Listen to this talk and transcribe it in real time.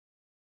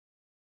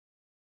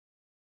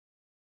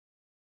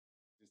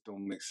just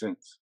don't make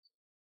sense.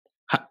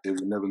 How, It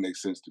would never make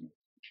sense to me.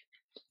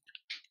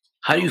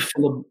 how do you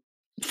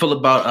feel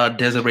about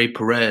Desiree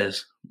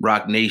Perez,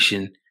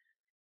 Rocnation?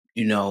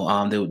 There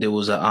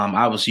was a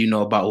obviously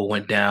about what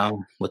went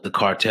down with the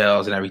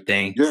cartels and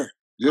everything. Yeah,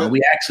 yeah.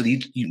 We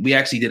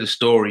actually did a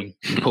story,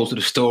 posted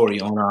a story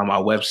on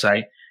our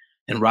website,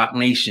 and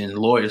Rocnation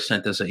lawyers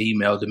sent us an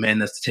email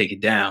demanding us to take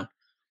it down.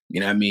 You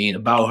know what I mean,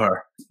 about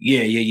her.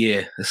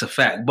 Yeah. It's a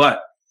fact.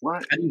 But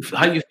What?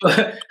 how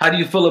do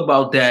you feel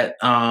about that?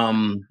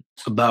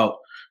 About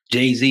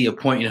Jay-Z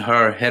appointing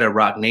her head of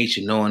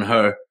Rocnation, knowing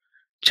her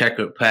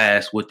checkered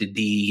past with the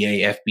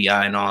DEA,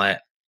 FBI, and all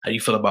that. How do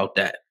you feel about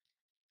that?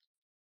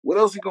 What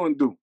else you gonna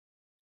do?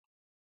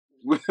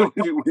 When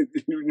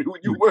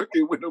you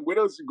working with him, what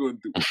else you gonna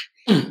do?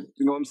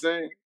 You know what I'm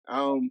saying?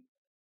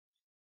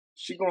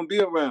 She gonna be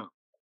around.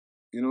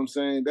 You know what I'm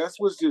saying? That's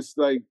what's just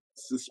like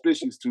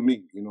suspicious to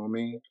me. You know what I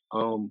mean?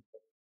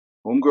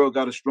 Homegirl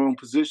got a strong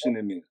position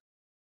in there,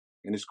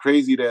 and it's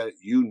crazy that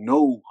you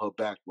know her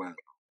background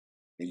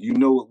and you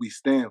know what we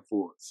stand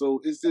for.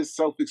 So it's just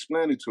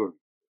self-explanatory.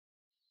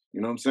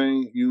 You know what I'm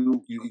saying?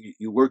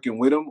 You working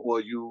with them, or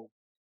you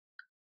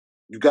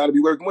got to be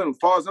working with them. As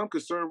far as I'm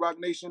concerned,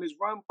 Rocnation is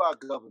run by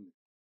government.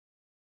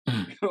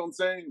 You know what I'm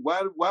saying?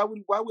 Why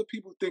would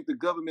people think the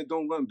government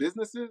don't run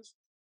businesses?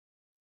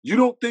 You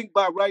don't think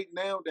by right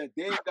now that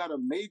they ain't got a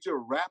major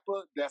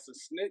rapper that's a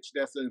snitch,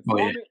 that's an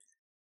informant? Oh, yeah.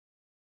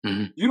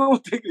 Mm-hmm. You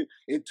don't think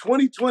in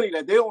 2020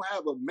 that they don't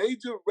have a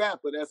major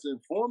rapper that's an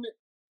informant?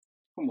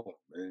 Come on,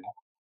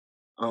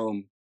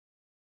 man.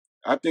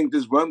 I think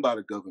this run by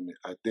the government.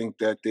 I think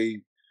that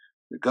the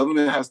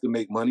government has to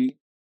make money.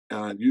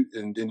 And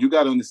you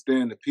got to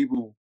understand the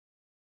people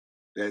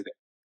that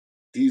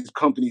these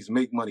companies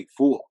make money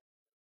for.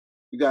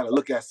 You got to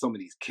look at some of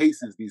these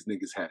cases these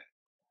niggas had.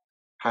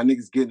 How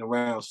niggas getting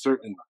around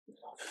certain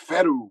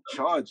federal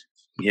charges.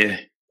 Yeah.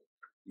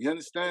 You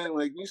understand?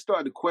 Like, you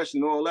start to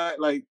question all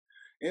that. Like,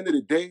 end of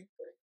the day,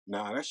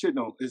 nah, that shit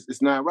don't.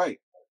 It's not right.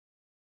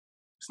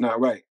 It's not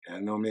right.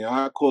 You know what I mean?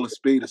 I call a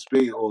spade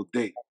all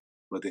day.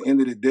 But at the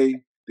end of the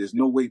day, there's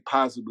no way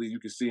possibly you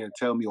can sit and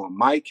tell me on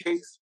my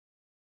case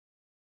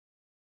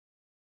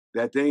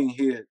that they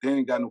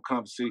ain't got no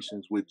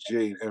conversations with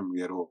Jay and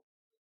Emery at all.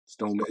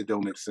 It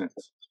don't make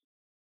sense.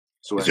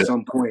 So at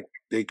some point,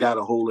 they got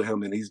a hold of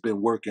him, and he's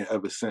been working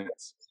ever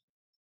since.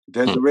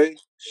 Desiree,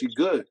 she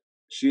good.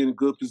 She in a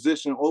good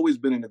position, always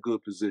been in a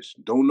good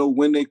position. Don't know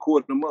when they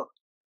caught them up,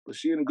 but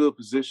she in a good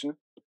position.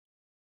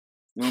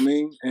 You know what I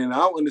mean? And I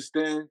don't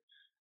understand,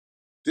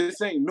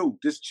 this ain't new.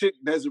 This chick,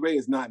 Desiree,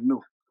 is not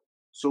new.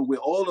 So with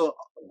all the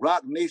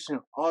Rocnation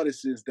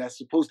artists that's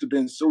supposed to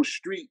been so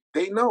street,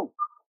 they know.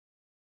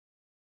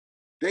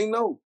 They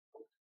know.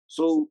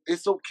 So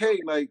it's okay.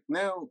 Like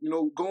now,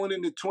 going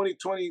into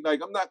 2020,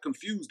 like I'm not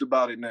confused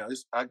about it now.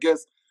 I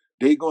guess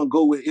they gonna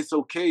go with it's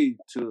okay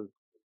to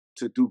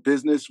do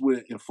business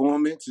with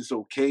informants. It's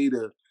okay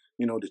to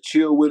to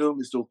chill with them.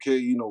 It's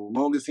okay,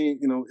 long as he,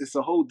 it's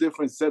a whole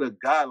different set of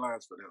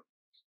guidelines for them.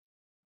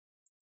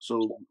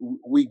 So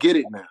we get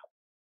it now.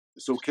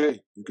 It's okay.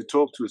 You could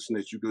talk to a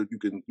snitch. You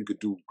could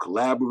do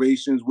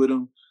collaborations with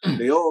them.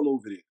 They all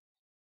over there.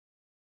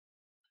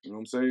 You know what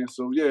I'm saying?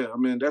 So yeah, I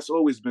mean that's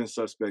always been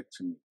suspect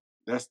to me.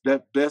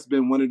 That's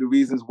been one of the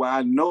reasons why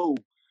I know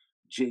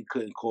Jay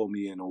couldn't call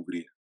me in over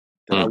there.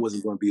 That I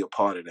wasn't going to be a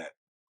part of that.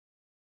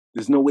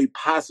 There's no way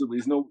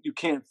possibly. You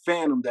can't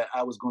fathom that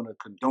I was going to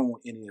condone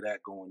any of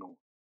that going on.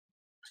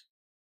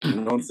 You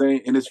know what I'm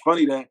saying? And it's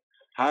funny that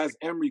how is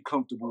Emery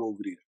comfortable over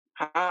there?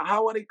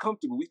 How are they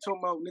comfortable? We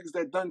talking about niggas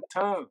that done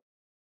time.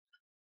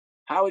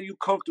 How are you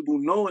comfortable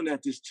knowing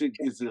that this chick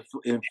is an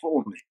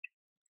informant?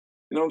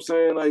 You know what I'm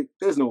saying? Like,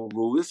 there's no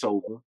rule. It's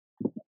over.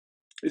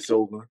 It's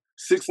over.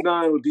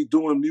 6ix9ine would be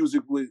doing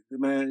music with,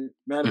 man.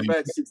 Matter of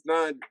fact,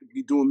 6ix9ine would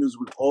be doing music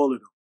with all of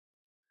them.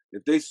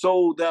 If they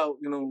sold out,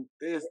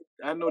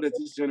 I know that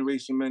this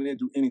generation, man, they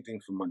do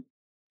anything for money.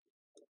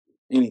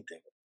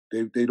 Anything.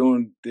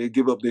 They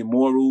give up their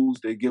morals.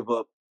 They give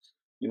up,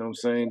 you know what I'm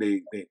saying?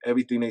 They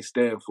everything they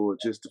stand for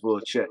just for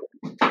a check.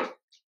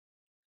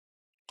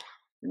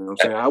 You know what I'm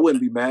saying? I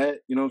wouldn't be mad,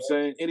 you know what I'm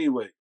saying?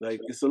 Anyway, like,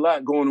 it's a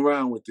lot going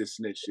around with this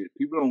snitch shit.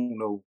 People don't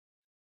know.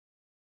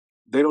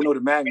 They don't know the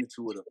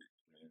magnitude of it,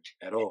 man,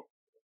 at all.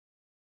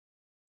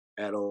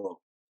 At all.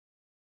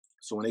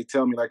 So when they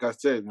tell me, like I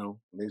said, when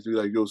they be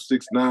like, yo,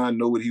 6ix9ine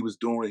know what he was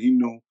doing. He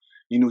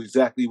knew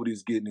exactly what he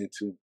was getting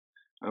into.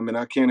 I mean,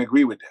 I can't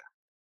agree with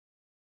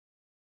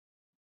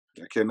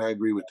that. I cannot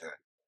agree with that.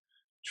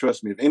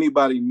 Trust me, if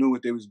anybody knew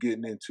what they was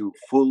getting into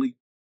fully,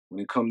 when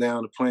it come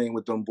down to playing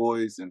with them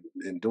boys and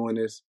doing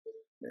this,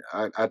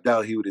 I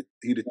doubt he'd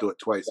have thought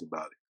twice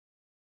about it.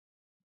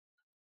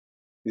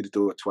 He'd have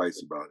thought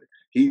twice about it.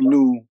 He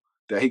knew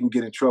that he can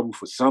get in trouble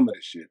for some of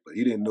the shit, but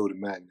he didn't know the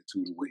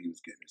magnitude of what he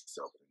was getting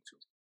himself into.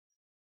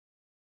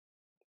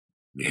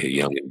 Yeah,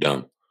 young and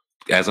dumb.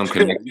 As I'm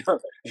connected.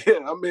 Yeah,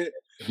 I mean,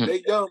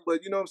 they young,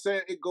 but you know what I'm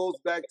saying? It goes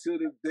back to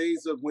the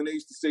days of when they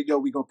used to say, yo,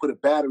 we're going to put a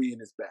battery in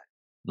his back.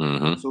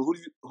 Mm-hmm. So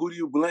who do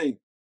you blame?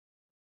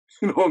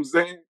 You know what I'm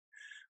saying?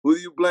 Who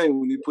do you blame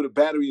when you put a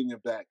battery in your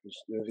back,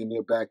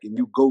 and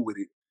you go with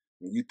it,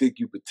 and you think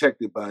you're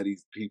protected by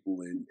these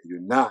people, and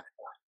you're not.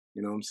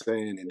 You know what I'm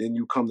saying? And then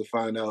you come to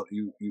find out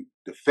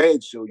the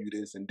feds show you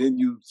this, and then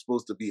you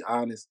supposed to be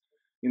honest.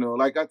 You know,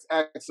 like I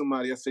asked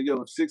somebody, I said,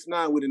 yo, if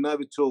 6ix9ine would have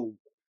never told,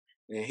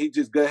 and he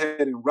just go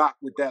ahead and rock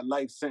with that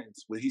life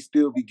sentence, would he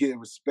still be getting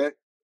respect?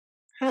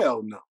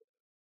 Hell no.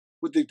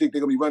 What they think they're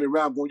gonna be running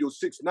around going, yo,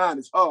 6ix9ine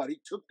is hard. He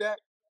took that.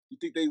 You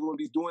think they gonna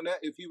be doing that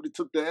if he would have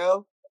took the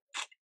L?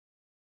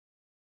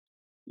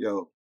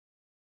 Yo,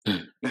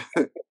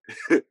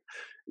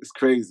 it's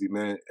crazy,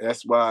 man.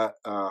 That's why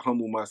I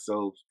humble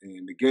myself,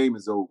 and the game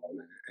is over,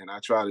 man. And I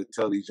try to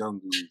tell these young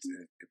dudes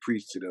and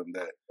preach to them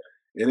that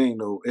it ain't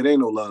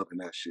no love in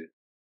that shit.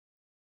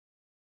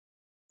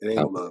 It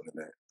ain't no love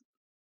in that.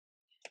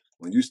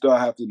 When you start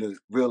having to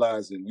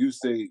realize, and you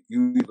say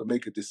you even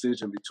make a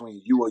decision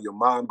between you or your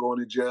mom going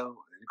to jail,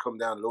 and you come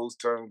down to those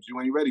terms, you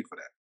ain't ready for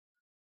that.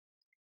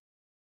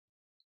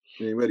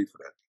 You ain't ready for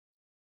that.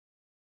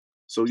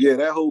 So yeah,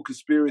 that whole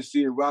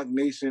conspiracy in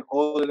Rocnation,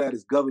 all of that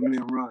is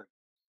government run.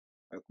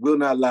 I will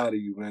not lie to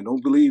you, man.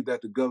 Don't believe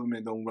that the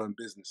government don't run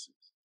businesses.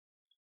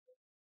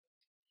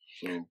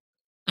 So,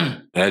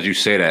 as you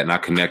say that, and I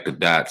connect the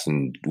dots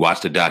and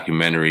watch the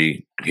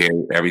documentary, hear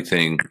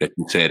everything that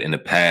you said in the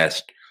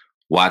past,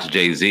 watch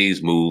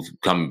Jay-Z's move,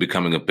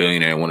 becoming a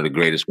billionaire and one of the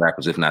greatest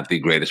rappers, if not the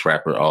greatest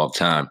rapper of all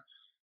time.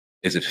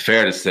 Is it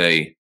fair to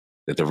say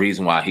that the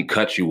reason why he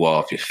cut you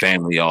off, your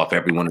family off,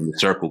 everyone in the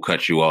circle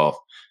cut you off,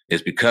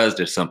 is because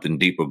there's something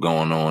deeper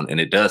going on, and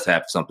it does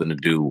have something to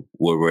do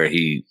with where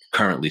he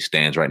currently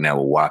stands right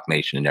now with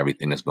Rocnation and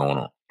everything that's going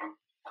on?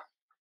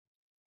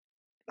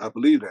 I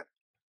believe that.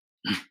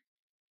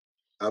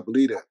 I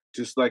believe that.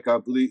 Just like I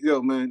believe,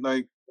 yo, man,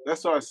 like,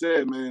 that's what I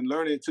said, man.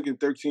 Learning, it took him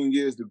 13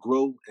 years to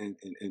grow and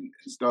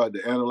start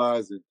to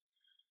analyze and,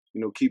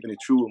 keeping it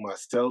true with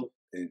myself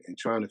and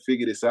trying to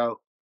figure this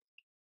out.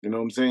 You know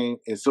what I'm saying?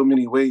 In so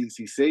many ways,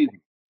 he saved me.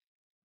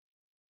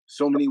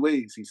 So many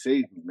ways he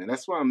saved me, man.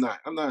 That's why I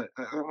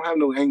don't have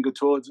no anger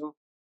towards him.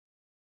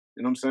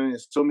 You know what I'm saying?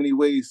 So many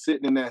ways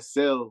sitting in that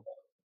cell,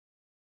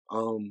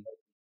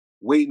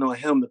 waiting on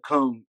him to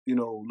come,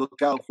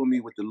 look out for me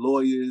with the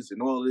lawyers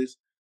and all this.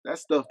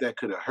 That's stuff that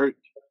could have hurt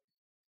me.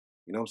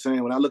 You know what I'm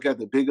saying? When I look at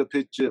the bigger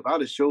picture, if I'd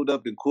have showed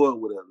up in court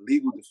with a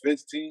legal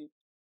defense team,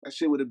 that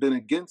shit would have been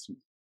against me.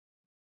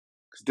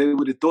 Because they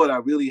would have thought I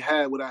really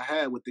had, what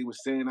they were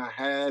saying I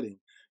had,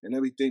 and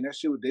everything. That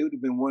shit, they would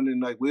have been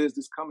wondering, like, where's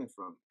this coming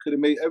from? Could have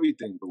made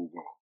everything go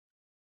wrong.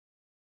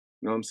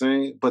 You know what I'm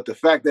saying? But the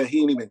fact that he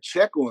didn't even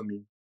check on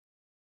me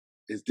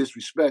is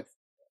disrespectful.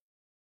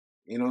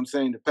 You know what I'm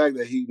saying? The fact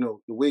that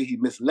the way he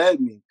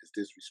misled me is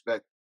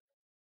disrespectful.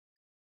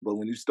 But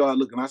when I start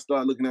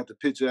looking at the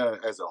picture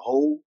as a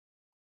whole,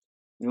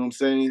 you know what I'm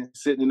saying?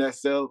 Sitting in that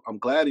cell, I'm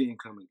glad he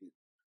didn't come and get me.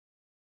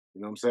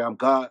 You know what I'm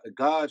saying?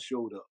 God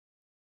showed up.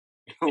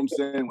 You know what I'm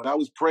saying? When I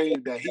was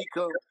praying that he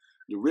come,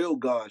 the real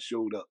God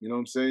showed up, you know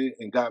what I'm saying?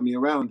 And got me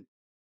around it.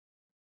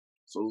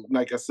 So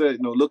like I said,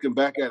 looking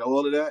back at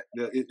all of that,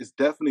 it's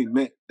definitely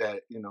meant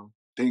that,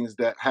 things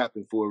that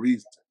happen for a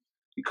reason.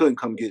 He couldn't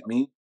come get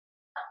me.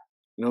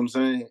 You know what I'm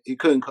saying? He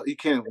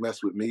can't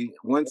mess with me.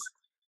 Once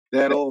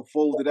that all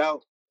folded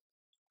out,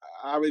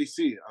 I already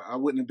see it. I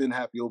wouldn't have been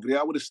happy over there.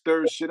 I would have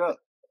stirred shit up.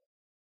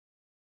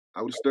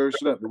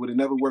 It would have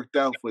never worked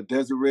out for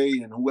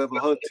Desiree and whoever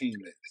her team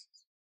is.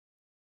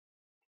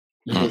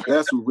 Because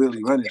that's who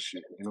really running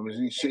shit. You know what I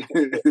mean? Shit.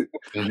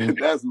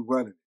 That's who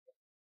running.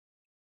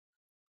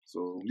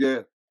 So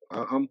yeah,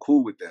 I'm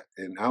cool with that.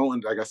 And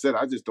like I said,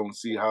 I just don't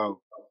see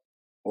how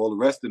all the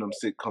rest of them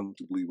sit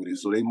comfortably with it.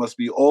 So they must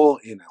be all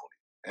in on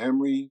it.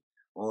 Emery,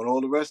 on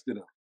all the rest of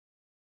them.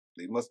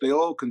 They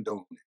all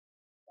condone it.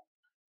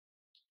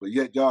 But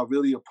yet y'all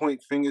really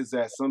point fingers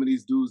at some of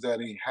these dudes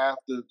that ain't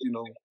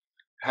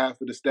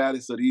half of the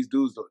status of these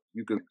dudes.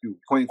 You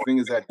point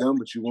fingers at them,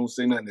 but you won't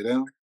say nothing to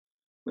them.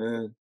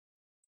 Man,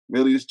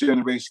 really, this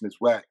generation is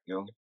whack,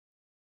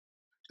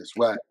 It's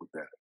whack with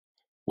that.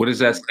 What does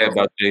that say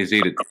about Jay-Z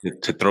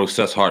to throw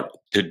such hard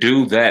to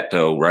do that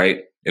though,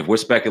 right? If we're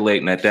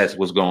speculating that that's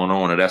what's going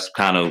on, or that's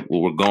kind of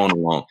what we're going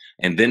along,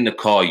 and then to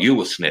call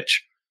you a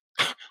snitch.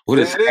 What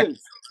is that?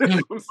 Is. That's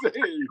what I'm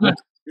saying.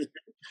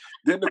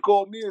 Then to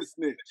call me a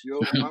snitch,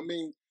 I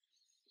mean,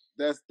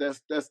 that's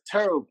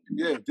terrible.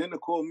 Yeah, then to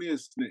call me a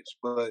snitch.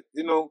 But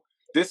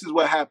this is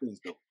what happens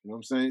though. You know what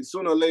I'm saying?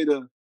 Sooner or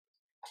later,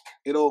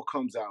 it all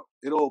comes out.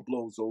 It all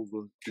blows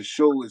over. The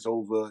show is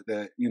over.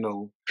 That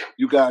you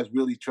guys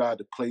really tried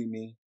to play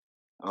me,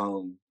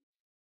 and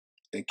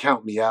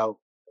count me out.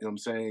 You know what I'm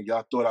saying?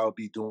 Y'all thought I would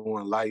be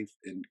doing life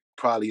and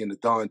probably in the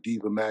Don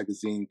Diva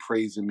magazine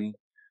praising me,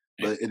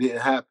 but it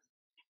didn't happen.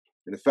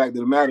 And the fact of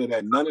the matter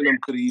that none of them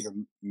could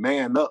even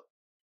man up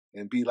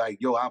and be like,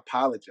 yo, I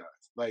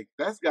apologize. Like,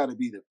 that's got to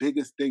be the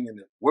biggest thing in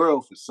the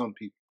world for some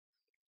people.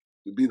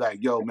 To be like,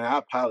 yo, man, I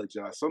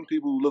apologize. Some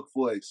people look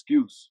for an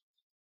excuse.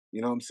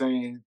 You know what I'm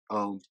saying?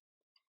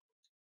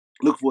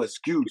 Look for an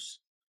excuse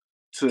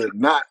to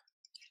not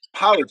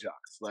apologize.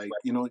 Like,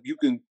 you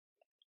can,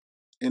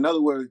 in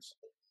other words,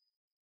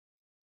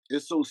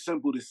 it's so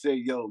simple to say,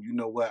 yo, you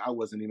know what? I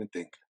wasn't even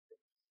thinking.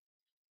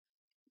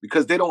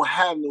 Because they don't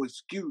have no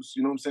excuse,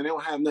 you know what I'm saying? They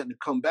don't have nothing to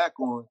come back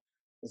on.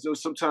 And so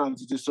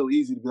sometimes it's just so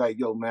easy to be like,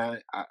 yo, man,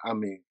 I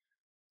mean,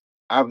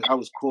 I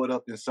was caught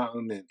up in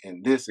something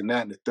and this and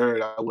that and the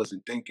third. I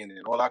wasn't thinking.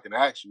 And all I can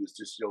ask you is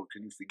just, yo,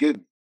 can you forgive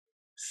me?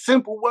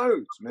 Simple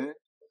words, man.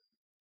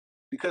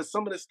 Because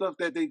some of the stuff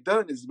that they've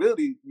done is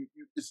really,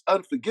 it's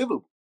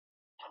unforgivable.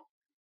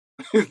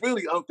 It's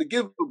really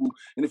unforgivable.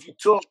 And if you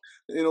talk,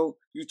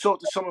 you talk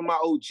to some of my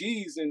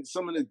OGs and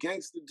some of the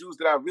gangster dudes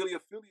that I really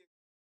affiliate